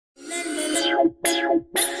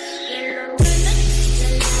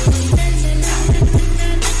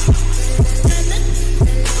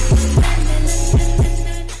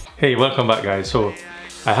Hey, welcome back guys. So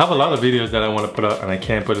I have a lot of videos that I want to put up and I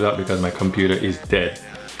can't put it up because my computer is dead.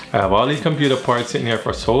 I have all these computer parts sitting here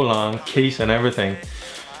for so long, case and everything.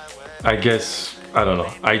 I guess, I don't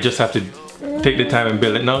know, I just have to take the time and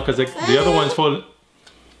build it now because the other one's holding,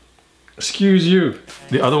 excuse you,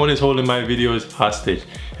 the other one is holding my videos hostage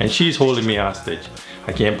and she's holding me hostage.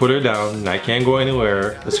 I can't put her down and I can't go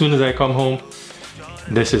anywhere. As soon as I come home,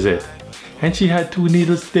 this is it. And she had 2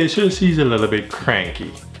 needles there, so she's a little bit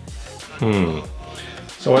cranky.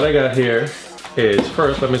 So what I got here is,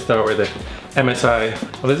 first let me start with the MSI,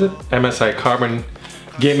 what is it? MSI Carbon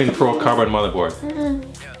Gaming Pro Carbon motherboard.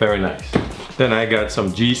 Very nice. Then I got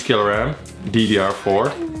some G-Skill RAM,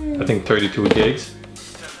 DDR4, I think 32 gigs.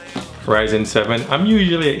 Ryzen 7. I'm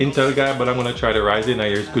usually an Intel guy, but I'm gonna try the Ryzen. I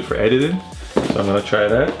hear it's good for editing, so I'm gonna try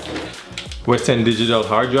that. Western Digital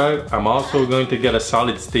hard drive. I'm also going to get a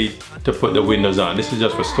solid state to put the Windows on. This is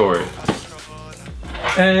just for storage.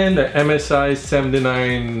 And the MSI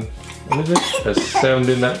 79, what is it? The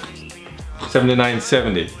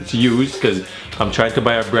 7970. It's used because I'm trying to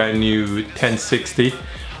buy a brand new 1060,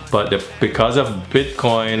 but because of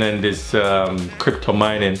Bitcoin and this crypto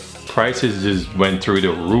mining, prices just went through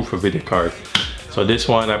the roof of video cards. So this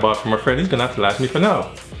one I bought from a friend. It's gonna have to last me for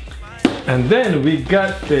now. And then we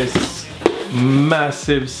got this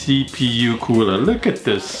massive CPU cooler. Look at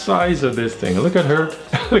the size of this thing. Look at her.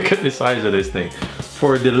 Look at the size of this thing.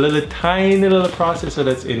 For the little tiny little processor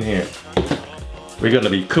that's in here, we're gonna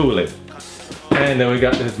be cooling. And then we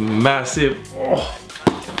got this massive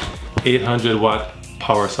 800 watt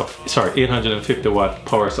power supply. Sorry, 850 watt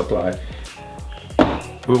power supply.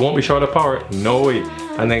 We won't be short of power, no way.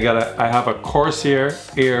 And then I have a Corsair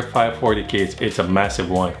Air 540 It's a massive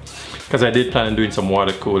one. Because I did plan on doing some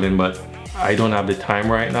water cooling, but I don't have the time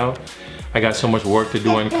right now. I got so much work to do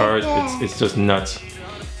on cars, it's just nuts.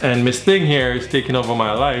 And Miss Thing here is taking over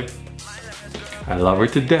my life. I love her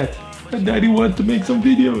to death. But Daddy wants to make some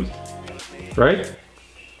videos. Right?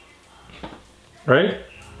 Right?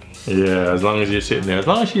 Yeah, as long as you're sitting there. As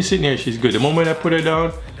long as she's sitting here, she's good. The moment I put her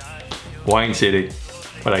down, Wine City.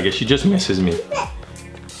 But I guess she just misses me.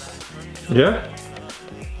 Yeah?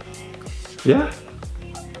 Yeah?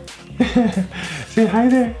 Say hi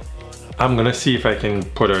there. I'm gonna see if I can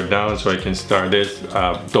put her down so I can start this.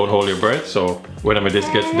 Don't hold your breath. So whenever this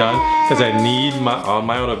gets done, because I need all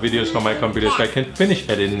my other videos from my computer so I can finish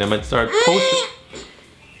editing them and start posting.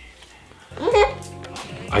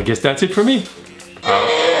 I guess that's it for me.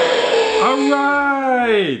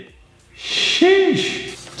 Alright.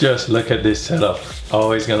 Sheesh. Just look at this setup.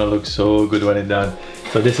 Always gonna look so good when it's done.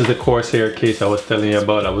 So this is the Corsair case I was telling you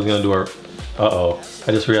about. I was gonna do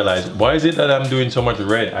I just realized, why is it that I'm doing so much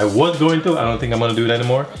red? I was going to, I don't think I'm gonna do it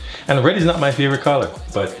anymore. And red is not my favorite color,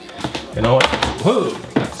 but you know what? Whoa,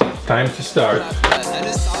 time to start.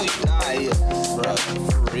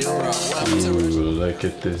 Ooh, look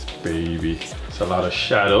at this baby. It's a lot of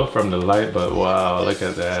shadow from the light, but wow, look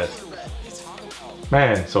at that.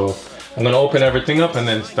 Man, so I'm gonna open everything up and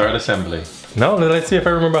then start assembly. Now let's see if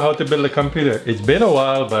I remember how to build a computer. It's been a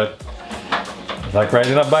while, but it's like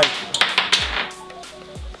riding a bike.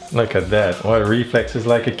 Look at that, what reflexes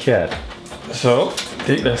like a cat. So,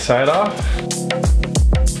 take that side off.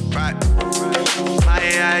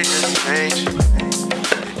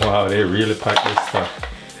 Wow, they really pack this stuff.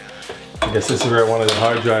 I guess this is where one of the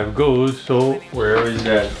hard drive goes. So, where is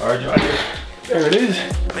that hard drive? There it is.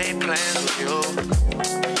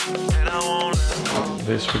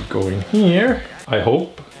 This would go in here, I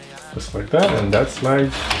hope. Just like that, and that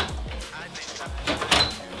slides.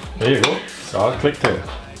 There you go, it's all clicked in.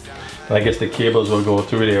 I guess the cables will go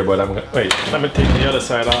through there, but I'm gonna, wait, let me take the other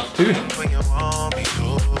side off too.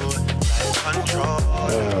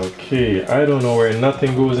 Okay, I don't know where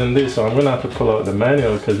nothing goes in this, so I'm gonna have to pull out the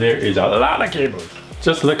manual because there is a lot of cables.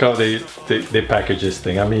 Just look how they package this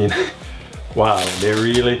thing. I mean, wow, they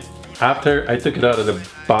really, after I took it out of the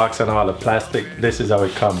box and all the plastic, this is how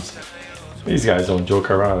it comes. These guys don't joke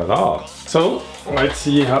around at all. So let's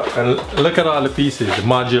see how, and look at all the pieces,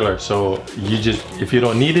 modular. So you just, if you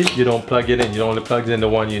don't need it, you don't plug it in. You only plug in the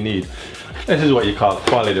one you need. This is what you call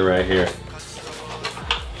quality right here.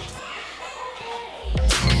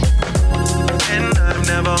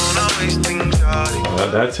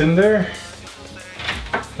 That's in there.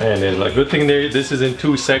 And there's a good thing there, this is in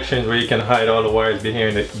 2 sections where you can hide all the wires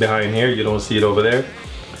behind here. You don't see it over there.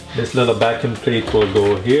 This little backing plate will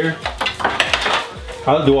go here.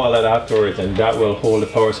 I'll do all that afterwards, and that will hold the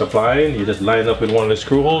power supply in. You just line up with one of the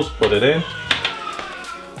screw holes, put it in.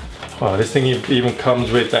 Wow, this thing even comes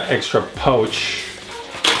with an extra pouch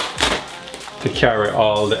to carry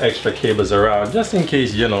all the extra cables around, just in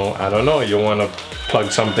case, you know, I don't know, you want to plug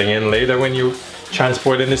something in later when you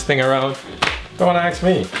transporting this thing around, don't ask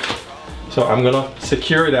me. So I'm gonna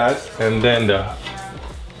secure that, and then I'm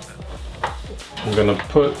gonna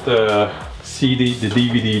put the CD, the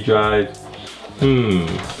DVD drive.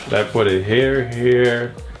 Should I put it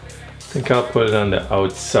here? I think I'll put it on the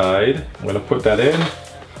outside. I'm gonna put that in.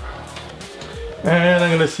 And I'm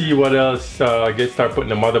gonna see what else, start putting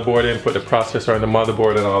the motherboard in, put the processor on the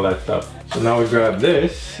motherboard and all that stuff. So now we grab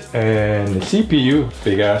this and the CPU,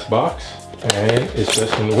 big ass box, and it's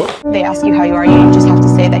just in the whoop. They ask you how you are, you just have to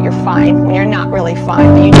say that you're fine when you're not really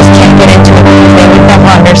fine, but you just can't get into it because they would never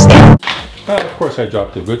understand. Of course I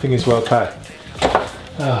dropped it. Good thing it's well packed.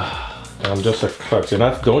 I'm just a klutz.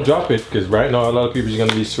 Don't drop it, because right now a lot of people are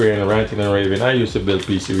gonna be swearing and ranting and raving. I used to build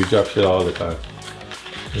PC, we drop shit all the time.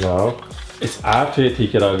 No. It's after you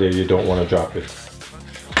take it out of there, you don't want to drop it.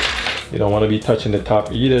 You don't want to be touching the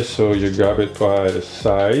top either, so you grab it by the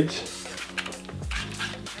sides.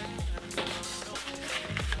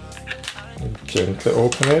 And gently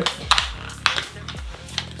open it.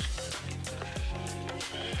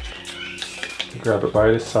 Grab it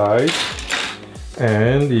by the side.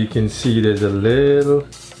 And you can see there's a little,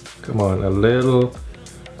 come on, a little,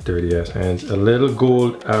 dirty ass hands, a little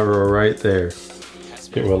gold arrow right there.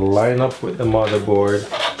 It will line up with the motherboard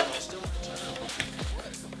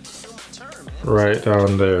right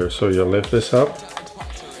down there. So you lift this up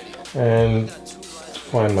and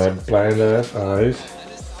find my blind ass eyes.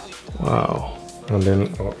 Wow. And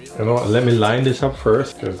then, you know what, let me line this up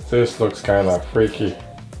first, because this looks kind of freaky. I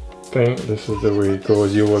think this is the way it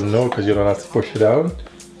goes. You will know because you don't have to push it down.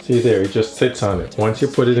 See there, it just sits on it. Once you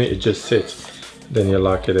put it in, it just sits. Then you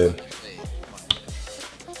lock it in.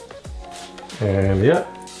 And yeah,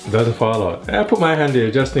 it doesn't fall out. I put my hand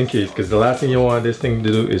there just in case, because the last thing you want this thing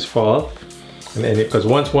to do is fall. And then because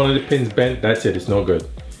once one of the pins bent, that's it, it's no good.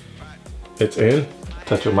 It's in.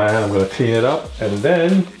 Touch with my hand, I'm gonna clean it up, and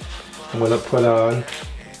then I'm gonna put on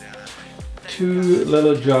 2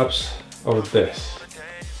 little drops of this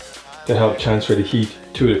to help transfer the heat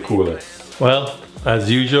to the cooler. Well,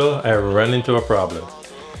 as usual, I run into a problem.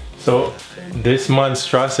 So this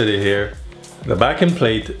monstrosity here, the backing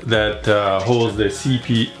plate that holds the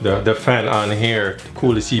the fan on here to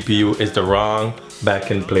cool the CPU is the wrong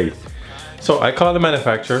backing plate. So I called the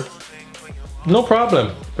manufacturer. No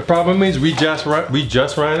problem. The problem is we just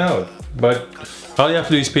ran out. But all you have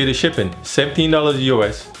to do is pay the shipping. $17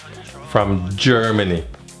 US from Germany.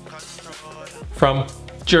 From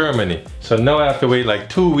Germany. So now I have to wait like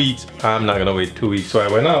 2 weeks. I'm not gonna wait 2 weeks. So I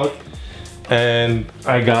went out and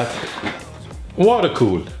I got water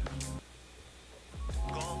cooled.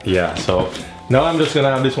 Yeah, so now I'm just gonna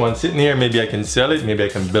have this one sitting here. Maybe I can sell it, maybe I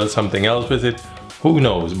can build something else with it. Who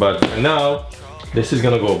knows? But for now, this is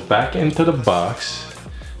gonna go back into the box.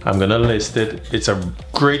 I'm gonna list it. It's a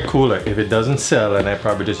great cooler. If it doesn't sell, and I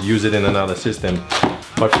probably just use it in another system.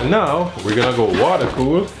 But for now, we're gonna go water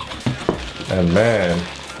cool. And man,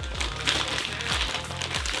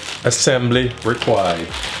 assembly required.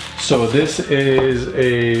 So this is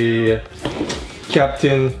a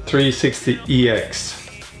Captain 360EX.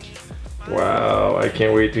 Wow, I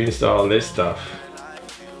can't wait to install this stuff.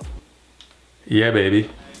 Yeah, baby.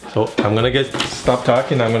 So I'm gonna stop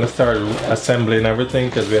talking. I'm gonna start assembling everything,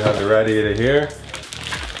 because we have the radiator here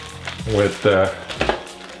with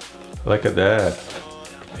look at that.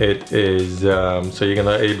 It is so you're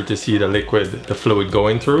gonna able to see the liquid, the fluid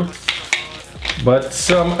going through. But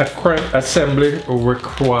some assembly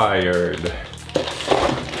required.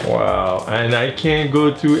 Wow, and I can't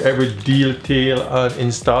go through every detail on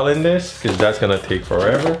installing this, because that's gonna take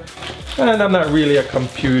forever. And I'm not really a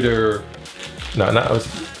computer.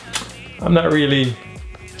 I'm not really.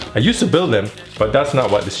 I used to build them, but that's not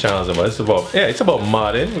what this channel is about. It's about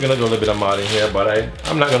modding. We're gonna do a little bit of modding here, but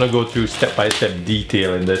I'm not gonna go through step-by-step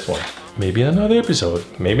detail in this one. Maybe in another episode,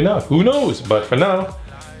 maybe not. Who knows? But for now,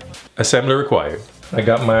 assembly required. I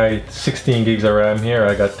got my 16 gigs of RAM here.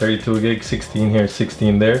 I got 32 gigs, 16 here,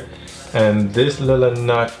 16 there. And this little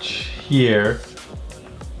notch here,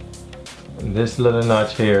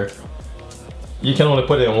 you can only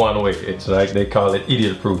put it in one way. It's like they call it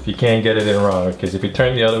idiot proof. You can't get it in wrong, because if you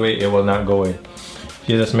turn the other way, it will not go in.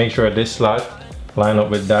 You just make sure this slot line up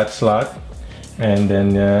with that slot, and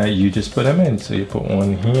then you just put them in. So you put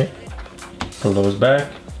one here, pull those back,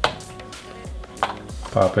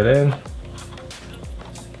 pop it in,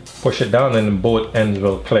 push it down, and both ends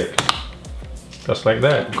will click. Just like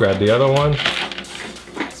that. Grab the other one.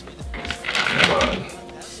 Come on.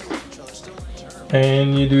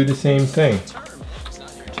 And you do the same thing.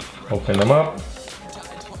 Open them up.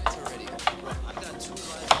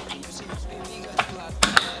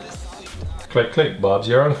 click, click, Bob's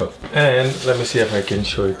your uncle. And let me see if I can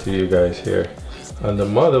show it to you guys here. On the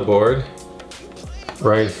motherboard,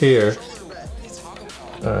 right here,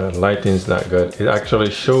 lighting's not good. It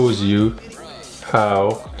actually shows you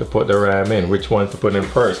how to put the RAM in, which one to put in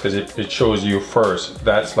first, because it shows you first,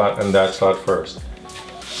 that slot and that slot first.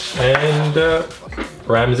 And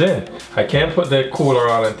RAM's in. I can't put the cooler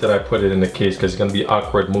on until I put it in the case because it's gonna be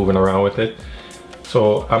awkward moving around with it.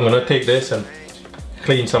 So I'm gonna take this and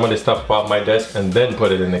clean some of the stuff off my desk and then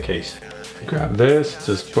put it in the case. Grab this,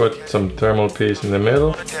 just put some thermal paste in the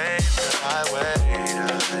middle.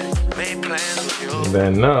 And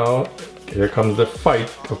then now, here comes the fight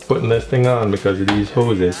of putting this thing on because of these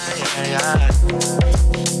hoses.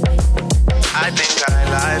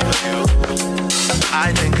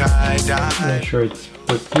 Make sure it's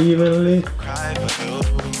put evenly.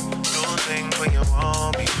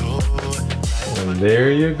 And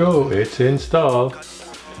there you go, it's installed.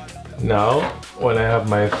 Now, when I have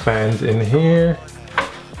my fans in here,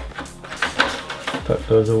 tuck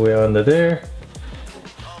those away under there,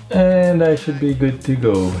 and I should be good to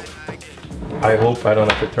go. I hope I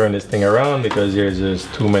don't have to turn this thing around because there's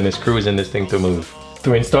just too many screws in this thing to move.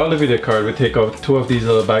 To install the video card, we take out 2 of these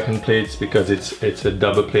little backing plates because it's a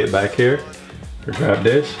double plate back here. We grab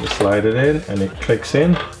this, we slide it in, and it clicks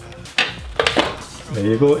in. There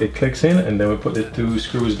you go, it clicks in, and then we put the 2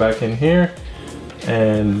 screws back in here.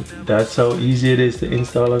 And that's how easy it is to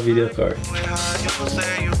install a video card.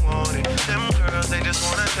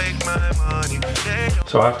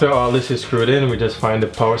 So after all this is screwed in, we just find the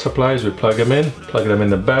power supplies, we plug them in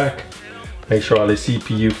the back. Make sure all the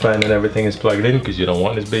CPU, fan and everything is plugged in because you don't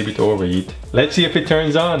want this baby to overheat. Let's see if it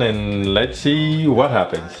turns on and let's see what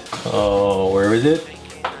happens. Oh, where is it?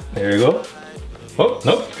 There you go. Oh,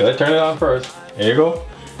 nope, gotta turn it on first. There you go.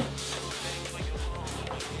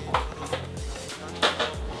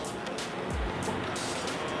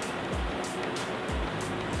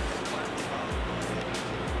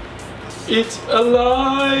 It's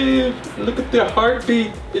alive! Look at the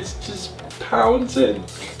heartbeat. It's just pouncing.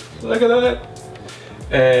 Look at that.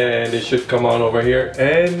 And it should come on over here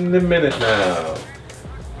any minute now.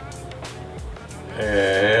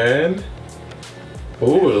 And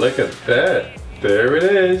oh, look at that. There it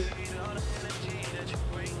is.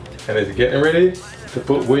 And it's getting ready to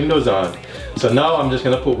put Windows on. So now I'm just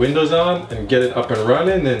gonna put Windows on and get it up and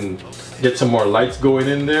running and get some more lights going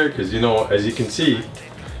in there because, you know, as you can see,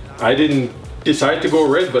 I didn't decide to go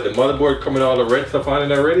red, but the motherboard coming all the red stuff on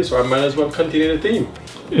it already, so I might as well continue the theme.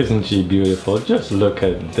 Isn't she beautiful? Just look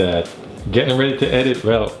at that. Getting ready to edit.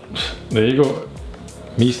 Well, there you go.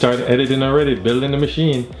 Me started editing already, building the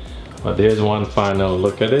machine. But there's one final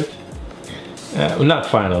look at it. Not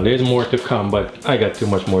final, there's more to come, but I got too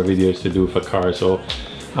much more videos to do for cars, so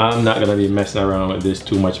I'm not gonna be messing around with this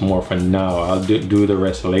too much more for now. I'll do the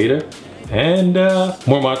rest later. And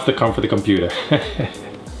more mods to come for the computer.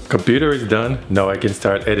 Computer is done. Now I can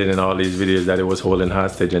start editing all these videos that it was holding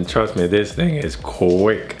hostage, and trust me, this thing is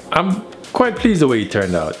quick. I'm quite pleased the way it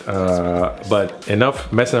turned out. But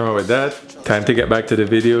enough messing around with that. Time to get back to the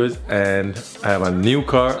videos, and I have a new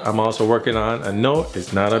car I'm also working on. And no,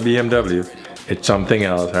 it's not a BMW, it's something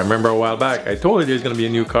else. I remember a while back I told you there's gonna be a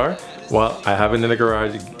new car. Well, I have it in the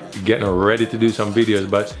garage getting ready to do some videos,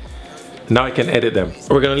 but now I can edit them.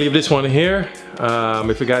 We're gonna leave this one here.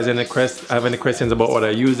 If you guys have any questions about what I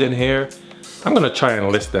use in here, I'm gonna try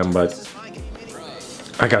and list them, but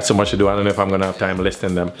I got so much to do. I don't know if I'm gonna have time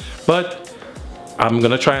listing them, but I'm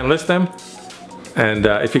gonna try and list them. And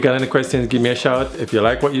if you got any questions, give me a shout. If you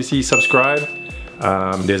like what you see, subscribe.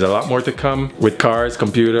 There's a lot more to come with cars,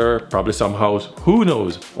 computer, probably some house. Who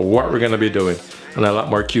knows what we're gonna be doing. And a lot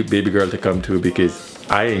more cute baby girl to come too, because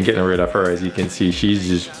I ain't getting rid of her. As you can see,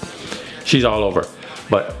 she's all over,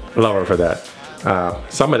 but love her for that.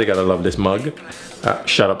 Somebody gotta love this mug.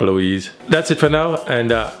 Shut up, Louise. That's it for now,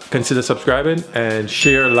 and consider subscribing and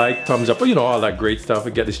share, like, thumbs up, you know, all that great stuff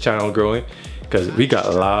and get this channel growing, because we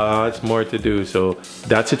got lots more to do. So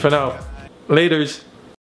that's it for now. Laters.